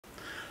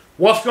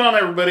What's going on,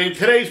 everybody? In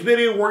today's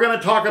video we're going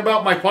to talk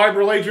about my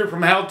fiber laser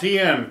from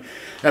HowTN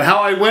and how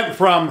I went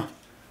from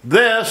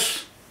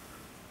this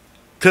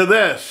to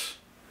this.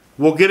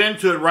 We'll get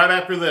into it right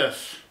after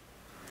this.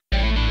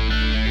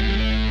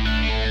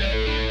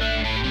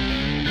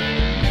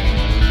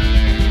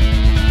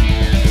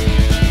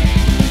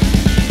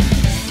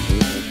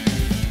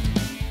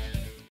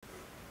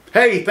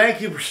 Hey,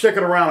 thank you for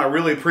sticking around. I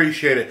really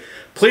appreciate it.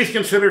 Please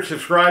consider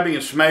subscribing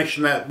and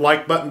smashing that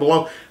like button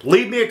below.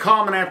 Leave me a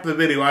comment after the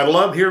video. I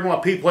love hearing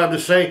what people have to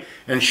say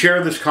and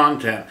share this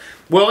content.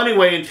 Well,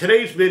 anyway, in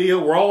today's video,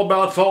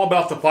 it's all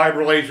about the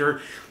fiber laser.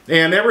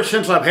 And ever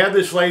since I've had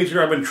this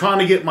laser, I've been trying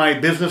to get my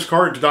business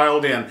cards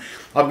dialed in.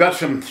 I've got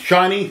some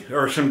shiny,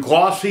 or some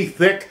glossy,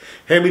 thick,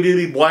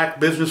 heavy-duty black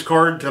business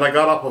cards that I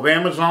got off of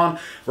Amazon,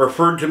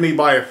 referred to me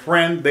by a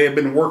friend. They have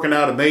been working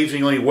out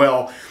amazingly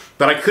well,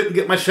 but I couldn't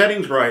get my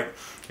settings right.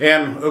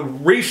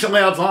 And recently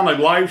I was on a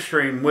live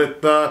stream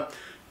with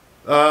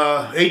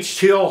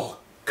HTL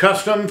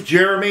Customs,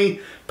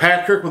 Jeremy,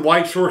 Patrick with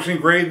Light Source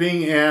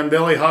Engraving, and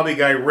LA Hobby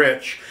Guy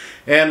Rich.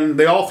 And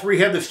they all three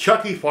had this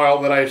Chucky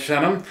file that I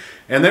sent them,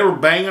 and they were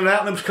banging it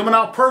out and it was coming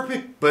out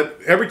perfect. But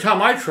every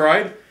time I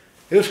tried,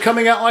 it was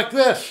coming out like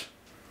this.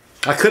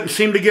 I couldn't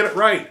seem to get it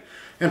right.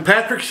 And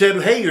Patrick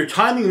said, hey, your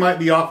timing might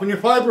be off on your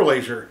fiber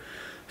laser.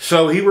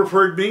 So he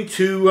referred me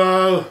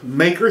to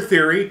Maker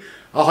Theory.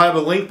 I'll have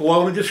a link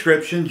below in the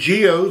description,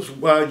 Geo's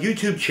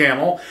YouTube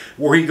channel,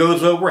 where he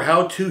goes over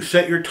how to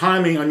set your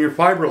timing on your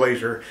fiber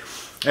laser.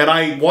 And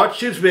I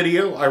watched his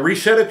video, I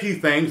reset a few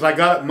things, I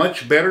got it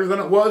much better than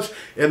it was.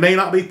 It may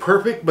not be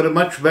perfect, but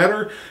much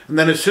better. And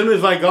then as soon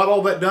as I got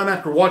all that done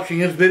after watching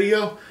his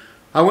video,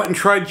 I went and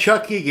tried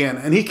Chucky again,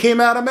 and he came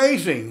out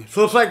amazing.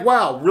 So it's like,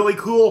 wow, really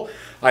cool.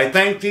 I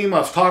thanked him, I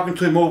was talking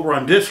to him over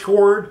on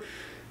Discord.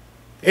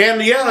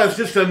 And yeah, it's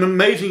just an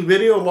amazing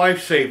video,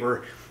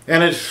 lifesaver.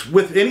 And it's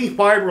with any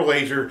fiber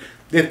laser,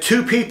 if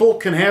two people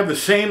can have the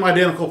same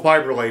identical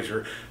fiber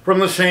laser from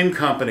the same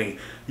company,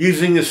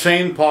 using the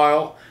same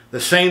file,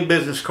 the same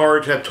business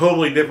cards, have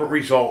totally different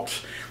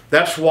results.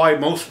 That's why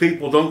most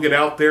people don't get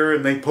out there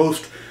and they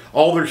post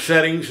all their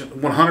settings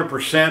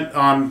 100%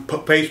 on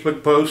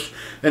Facebook posts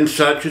and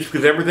such. It's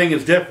because everything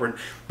is different.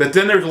 But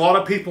then there's a lot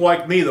of people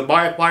like me that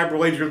buy a fiber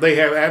laser, they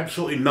have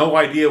absolutely no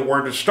idea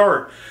where to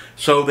start.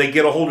 So they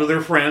get a hold of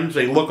their friends,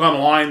 they look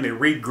online, they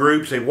read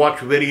groups, they watch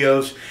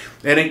videos,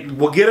 and it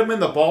will get them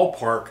in the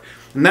ballpark.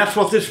 And that's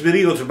what this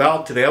video is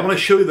about today. I'm going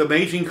to show you the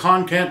amazing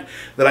content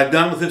that I've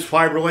done with this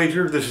fiber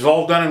laser. This is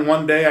all done in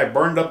one day. I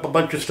burned up a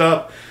bunch of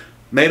stuff,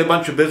 made a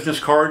bunch of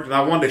business cards, and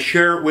I wanted to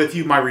share it with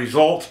you, my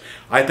results.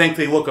 I think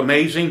they look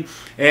amazing.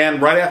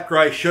 And right after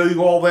I show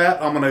you all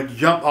that,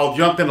 I'll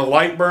jump into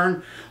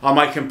Lightburn on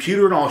my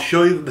computer, and I'll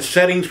show you the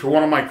settings for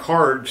one of my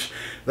cards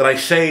that I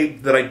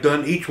saved, that I've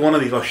done each one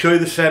of these. I'll show you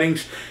the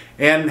settings,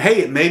 and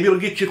hey, maybe it'll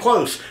get you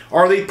close.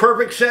 Are they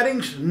perfect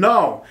settings?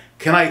 No.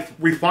 Can I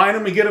refine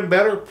them and get them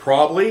better?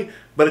 Probably.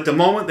 But at the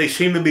moment, they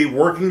seem to be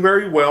working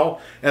very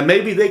well, and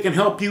maybe they can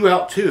help you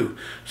out too.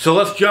 So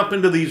let's jump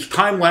into these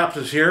time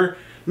lapses here.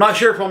 Not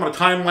sure if I'm going to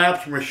time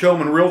lapse or show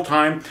them in real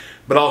time,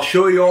 but I'll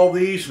show you all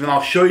these, and then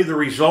I'll show you the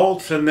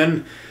results, and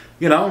then,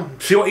 you know,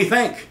 see what you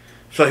think.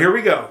 So here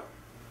we go.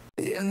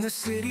 In the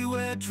city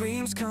where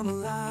dreams come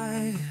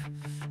alive,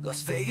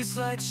 Las Vegas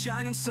lights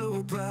shining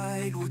so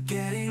bright. We're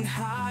getting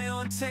high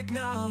on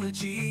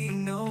technology,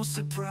 no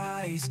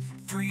surprise.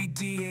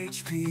 3D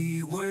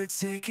HP, we're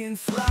taking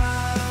flight.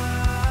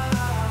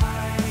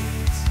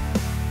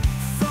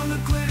 From the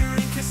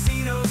glittering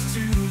casinos to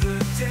the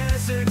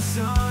desert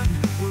sun,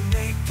 we're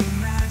making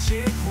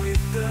magic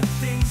with the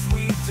things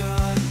we've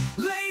done.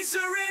 Laser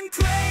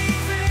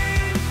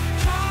engraving,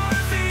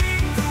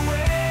 carving the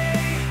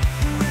way.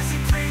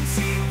 Resin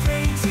printing,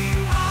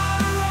 painting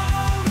our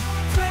own,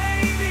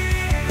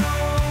 painting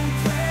our own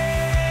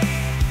play.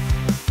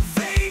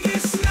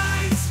 Vegas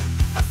nights,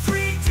 a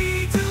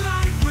 3D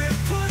delight. We're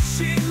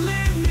pushing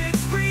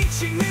limits,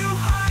 reaching new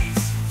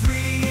heights.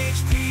 3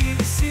 HP,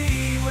 the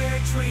city where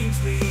dreams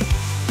meet.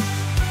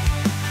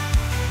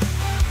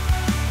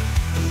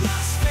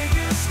 Las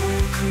Vegas,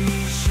 where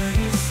creation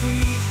is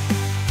sweet.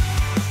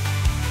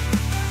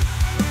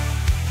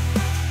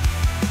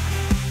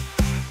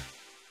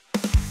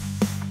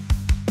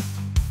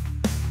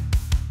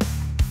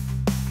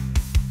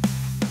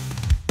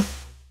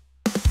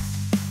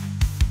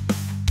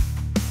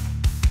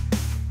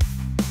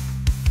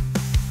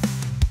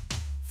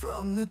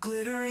 From the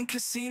glittering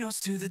casinos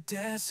to the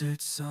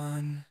desert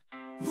sun,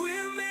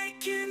 we're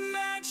making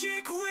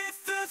magic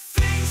with the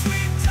things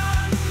we've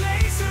done.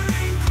 Laser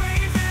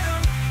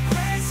engraving,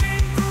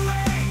 resin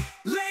gray.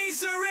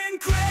 Laser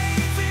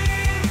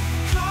engraving,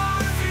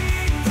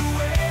 carving the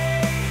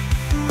way.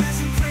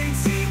 Resin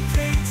printing,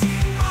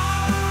 painting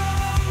our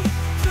own,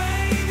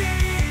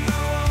 painting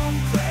our own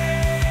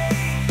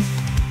play.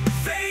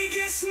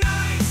 Vegas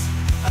nights,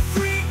 a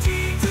 3D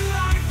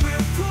delight.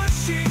 We're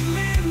pushing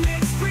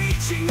limits,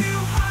 reaching new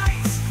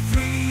heights.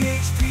 3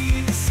 HP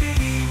in the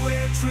city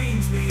where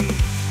dreams meet.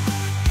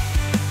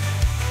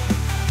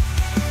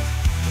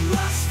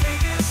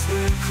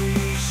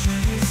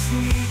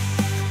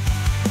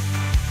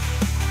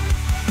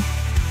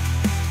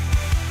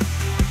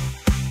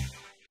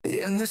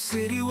 in the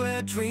city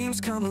where dreams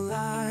come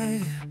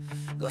alive.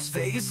 Las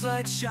Vegas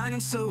lights shining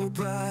so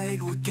bright.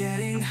 We're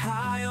getting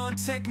high on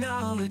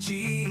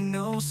technology,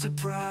 no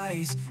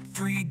surprise.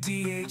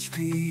 3D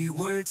HP,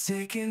 we're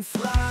taking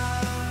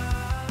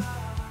flight.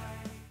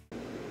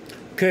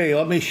 Okay,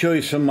 let me show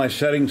you some of my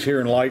settings here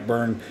in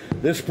Lightburn.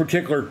 This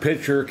particular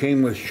picture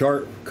came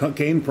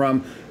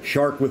from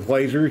Shark with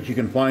Lasers. You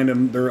can find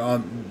them.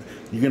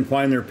 You can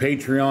find their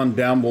Patreon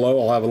down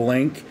below. I'll have a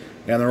link,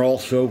 and they're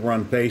also over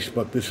on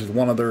Facebook. This is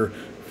one of their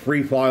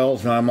free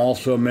files, and I'm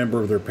also a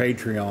member of their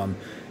Patreon.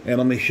 And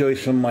let me show you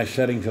some of my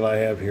settings that I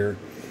have here.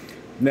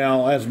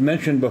 Now, as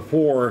mentioned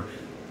before,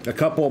 a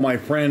couple of my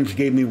friends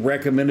gave me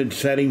recommended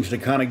settings to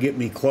kind of get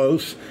me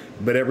close,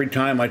 but every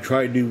time I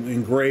tried to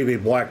engrave a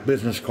black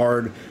business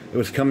card, it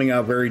was coming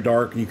out very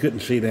dark and you couldn't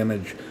see the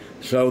image.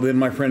 So then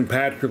my friend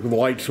Patrick with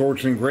Light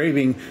Source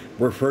Engraving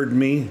referred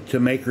me to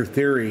Maker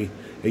Theory,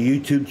 a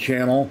YouTube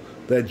channel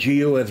that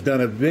Gio has done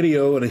a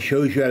video, and it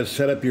shows you how to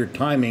set up your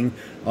timing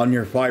on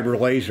your fiber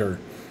laser.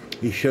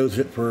 He shows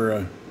it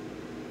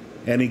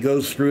and he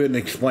goes through it and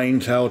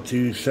explains how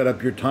to set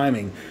up your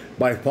timing.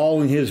 By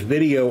following his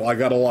video, I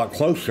got a lot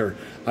closer.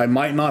 I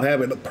might not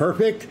have it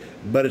perfect,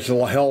 but it's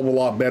a hell of a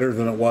lot better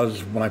than it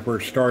was when I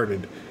first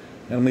started.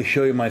 And let me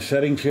show you my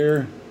settings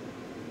here.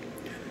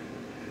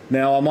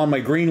 Now I'm on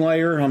my green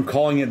layer. I'm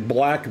calling it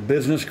black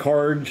business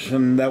cards,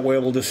 and that way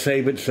it'll just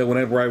save it, so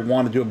whenever I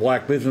want to do a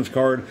black business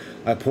card,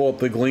 I pull up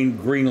the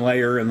green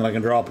layer and then I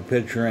can drop a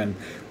picture in.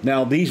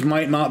 Now these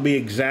might not be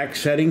exact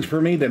settings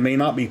for me. They may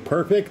not be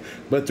perfect,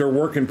 but they're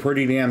working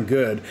pretty damn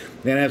good.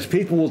 And as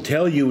people will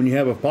tell you, when you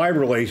have a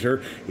fiber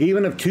laser,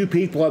 even if two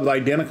people have the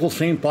identical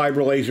same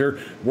fiber laser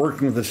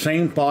working with the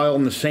same file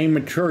and the same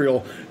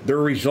material, their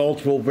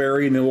results will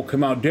vary and they will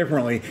come out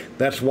differently.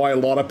 That's why a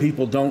lot of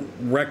people don't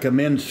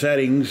recommend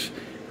settings,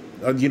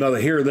 you know,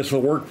 here, this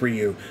will work for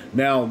you.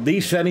 Now,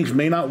 these settings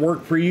may not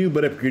work for you,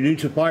 but if you're new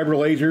to fiber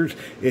lasers,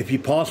 if you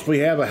possibly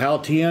have a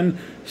Haltian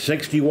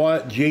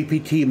 60-watt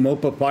JPT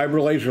MOPA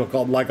fiber laser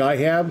like I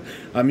have,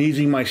 I'm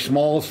using my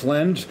smallest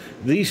lens,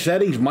 these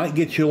settings might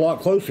get you a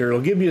lot closer.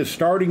 It'll give you a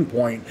starting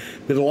point,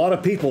 because a lot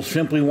of people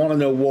simply want to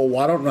know, well,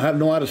 I don't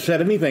know how to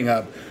set anything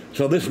up.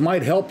 So this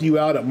might help you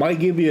out. It might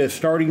give you a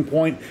starting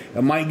point.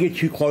 It might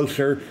get you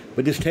closer,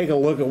 but just take a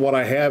look at what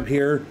I have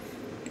here.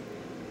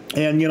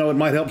 And, you know, it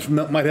might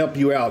help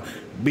you out.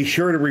 Be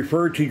sure to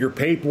refer to your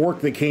paperwork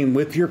that came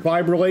with your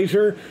fiber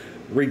laser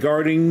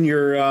regarding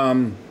your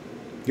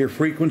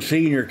frequency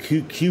and your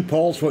Q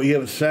pulse, what you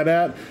have it set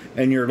at,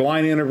 and your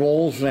line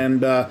intervals.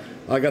 And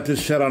I got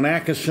this set on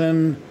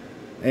Atkinson.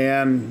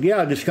 And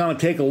yeah, just kind of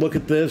take a look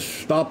at this.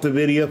 Stop the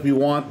video if you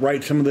want.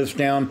 Write some of this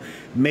down.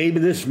 Maybe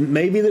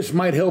this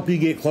might help you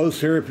get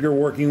closer if you're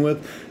working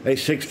with a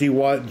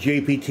 60-watt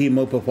JPT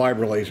MOPA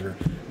fiber laser.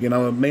 You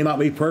know, it may not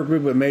be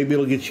perfect, but maybe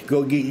it'll get you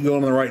going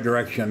in the right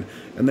direction,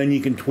 and then you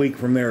can tweak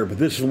from there. But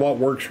this is what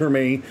works for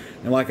me.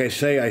 And like I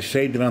say, I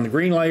saved it on the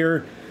green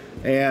layer,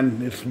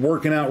 and it's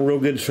working out real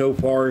good so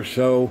far.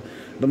 So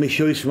let me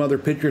show you some other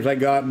pictures I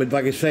got. But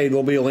like I say,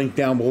 there'll be a link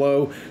down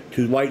below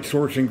to Light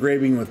Source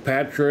Engraving with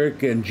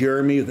Patrick and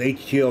Jeremy with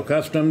HTL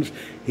Customs.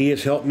 He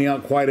has helped me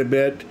out quite a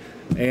bit.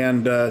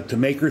 And to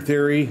Maker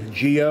Theory,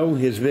 Gio,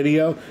 his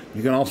video.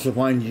 You can also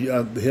find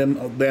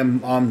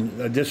them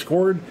on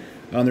Discord,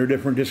 on their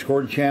different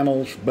Discord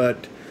channels.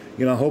 But,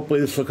 you know,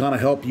 hopefully this will kind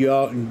of help you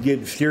out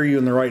and steer you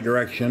in the right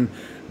direction.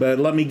 But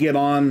let me get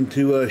on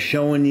to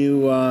showing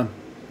you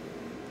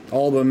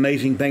all the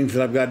amazing things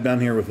that I've got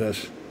done here with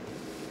this.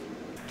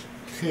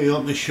 Okay,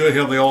 let me show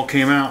you how they all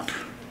came out.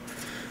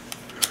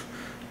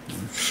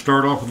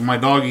 Start off with my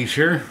doggies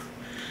here.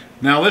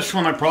 Now this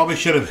one I probably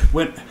should have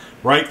went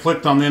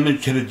right-clicked on the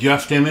image, hit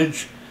adjust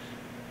image,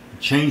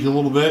 changed a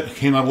little bit. It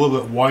came out a little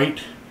bit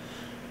white,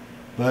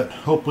 but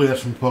hopefully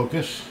that's in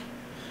focus.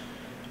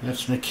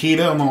 That's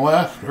Nikita on the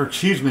left, or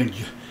excuse me,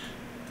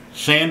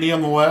 Sandy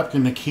on the left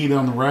and Nikita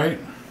on the right.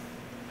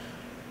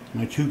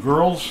 My two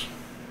girls.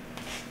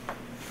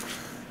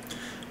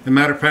 As a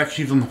matter of fact,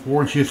 she's on the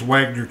floor and she just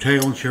wagged her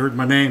tail and she heard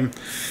my name.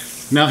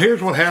 Now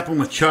here's what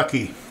happened with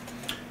Chucky.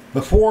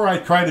 Before I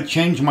tried to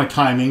change my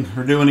timing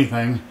or do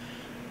anything,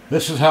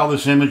 this is how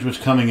this image was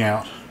coming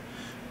out.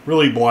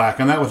 Really black,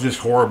 and that was just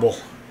horrible.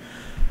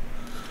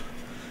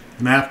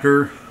 And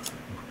after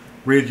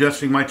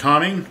readjusting my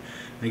timing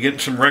and getting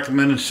some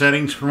recommended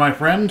settings for my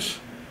friends,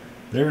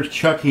 there's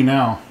Chucky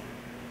now.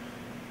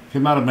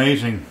 Came out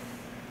amazing.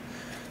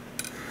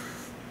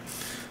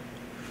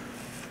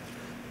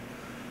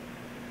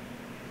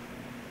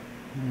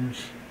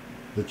 There's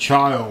the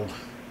child.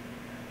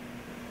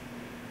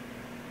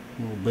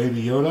 Little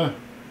baby Yoda.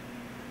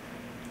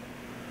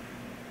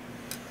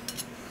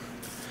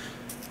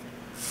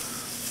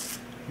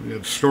 We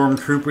got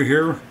Stormtrooper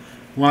here.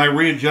 When I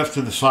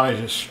readjusted the size,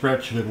 it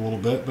stretched it a little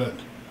bit, but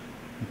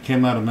it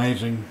came out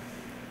amazing.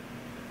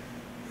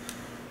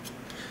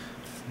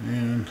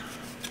 And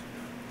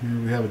here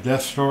we have a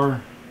Death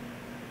Star.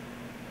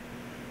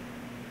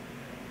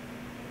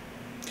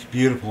 It's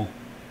beautiful.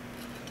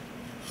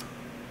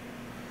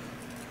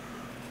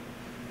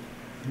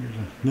 Here's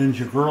a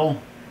Ninja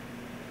Girl.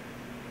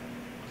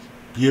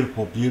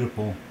 beautiful,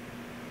 beautiful.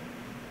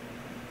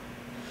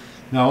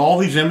 Now all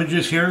these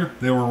images here,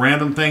 they were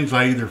random things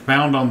I either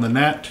found on the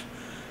net,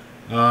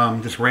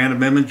 just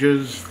random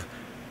images.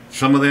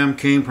 Some of them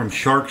came from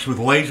Sharks with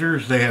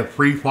Lasers. They have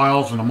free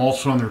files, and I'm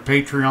also on their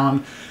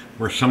Patreon,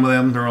 where some of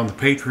them, they're on the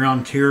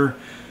Patreon tier.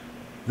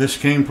 This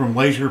came from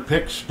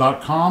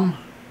LaserPics.com.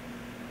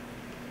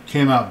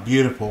 Came out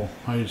beautiful.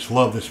 I just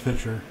love this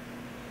picture.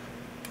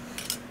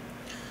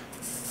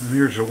 And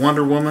here's a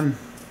Wonder Woman.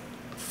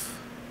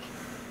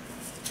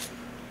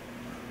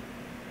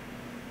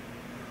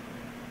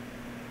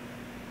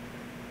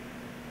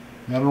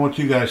 I don't know what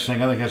you guys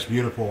think. I think that's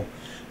beautiful.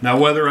 Now,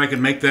 whether I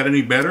can make that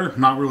any better,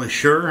 not really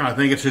sure. I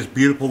think it's just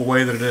beautiful the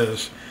way that it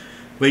is.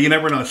 But you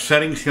never know.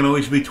 Settings can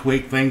always be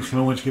tweaked. Things can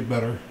always get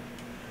better.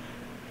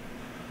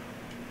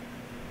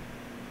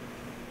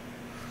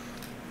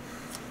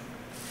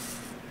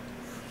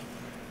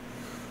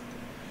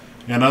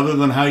 And other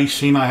than how you've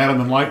seen I had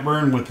them in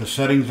Lightburn with the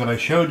settings that I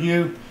showed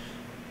you,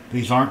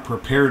 these aren't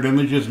prepared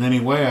images in any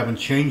way. I haven't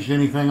changed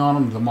anything on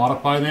them to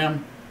modify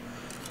them.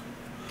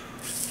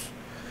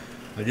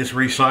 I just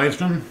resized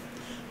them.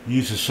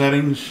 Use the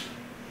settings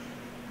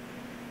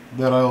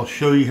that I'll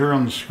show you here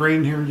on the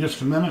screen here in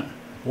just a minute.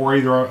 Or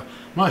either, I'm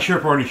not sure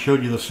if I already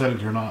showed you the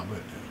settings or not,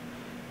 but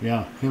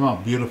yeah, came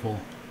out beautiful.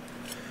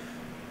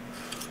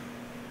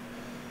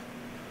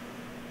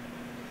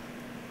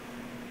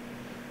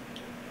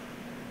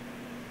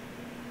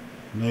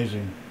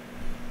 Amazing.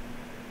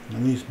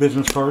 And these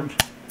business cards,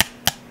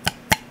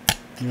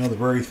 you know, they're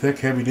very thick,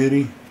 heavy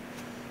duty.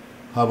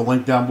 I'll have a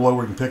link down below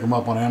where you can pick them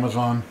up on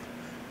Amazon.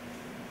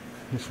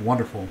 It's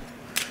wonderful.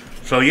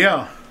 So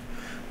yeah,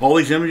 all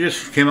these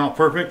images came out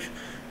perfect.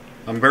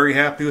 I'm very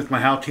happy with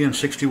my Haltian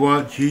 60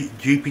 watt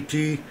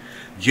JPT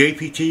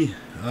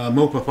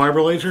MOPA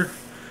fiber laser.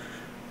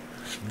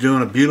 It's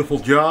doing a beautiful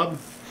job.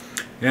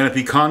 And if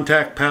you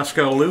contact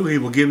Pascal Liu, he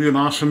will give you an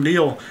awesome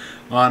deal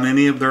on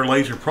any of their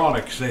laser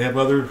products. They have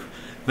other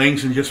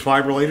things than just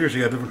fiber lasers.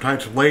 They have different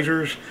types of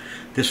lasers.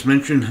 Just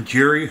mention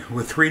Jerry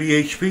with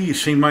 3D HP. You've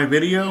seen my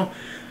video,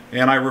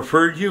 and I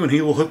referred you, and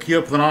he will hook you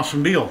up with an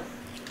awesome deal.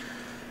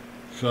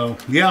 So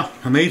yeah,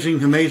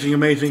 amazing, amazing,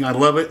 amazing. I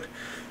love it.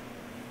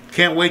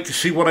 Can't wait to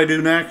see what I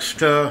do next.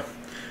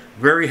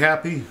 Very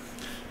happy.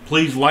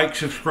 Please like,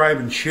 subscribe,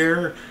 and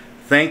share.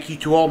 Thank you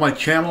to all my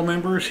channel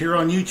members here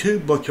on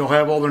YouTube, but you'll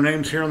have all their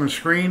names here on the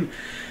screen.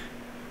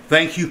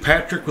 Thank you,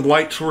 Patrick with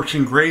Light Source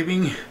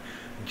Engraving,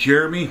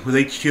 Jeremy with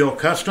HTL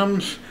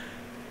Customs,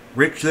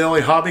 Rich the LA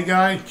Hobby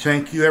Guy.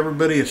 Thank you,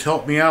 everybody. It's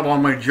helped me out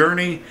on my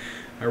journey.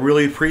 I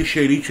really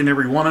appreciate each and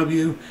every one of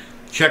you.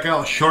 Check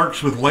out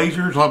Sharks with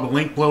Lasers. I'll have a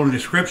link below in the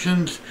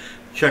descriptions.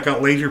 Check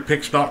out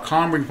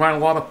LaserPics.com where you can find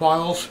a lot of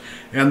files.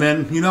 And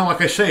then, you know,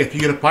 like I say, if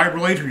you get a fiber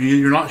laser,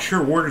 you're not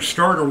sure where to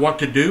start or what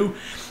to do,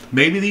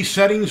 maybe these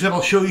settings that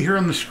I'll show you here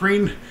on the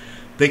screen,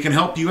 they can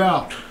help you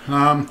out.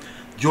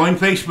 Join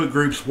Facebook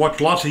groups, watch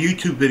lots of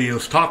YouTube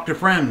videos, talk to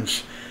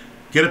friends,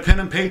 get a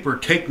pen and paper,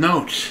 take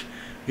notes.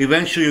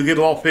 Eventually you'll get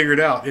it all figured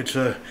out. It's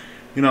a,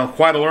 you know,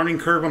 quite a learning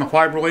curve on a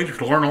fiber laser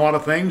to learn a lot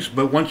of things,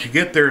 but once you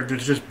get there,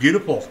 it's just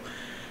beautiful.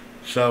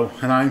 So,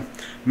 and I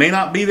may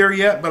not be there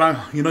yet,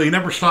 but you know, you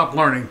never stop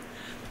learning.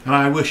 And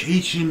I wish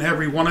each and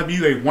every one of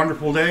you a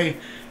wonderful day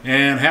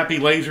and happy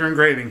laser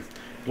engraving.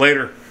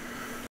 Later.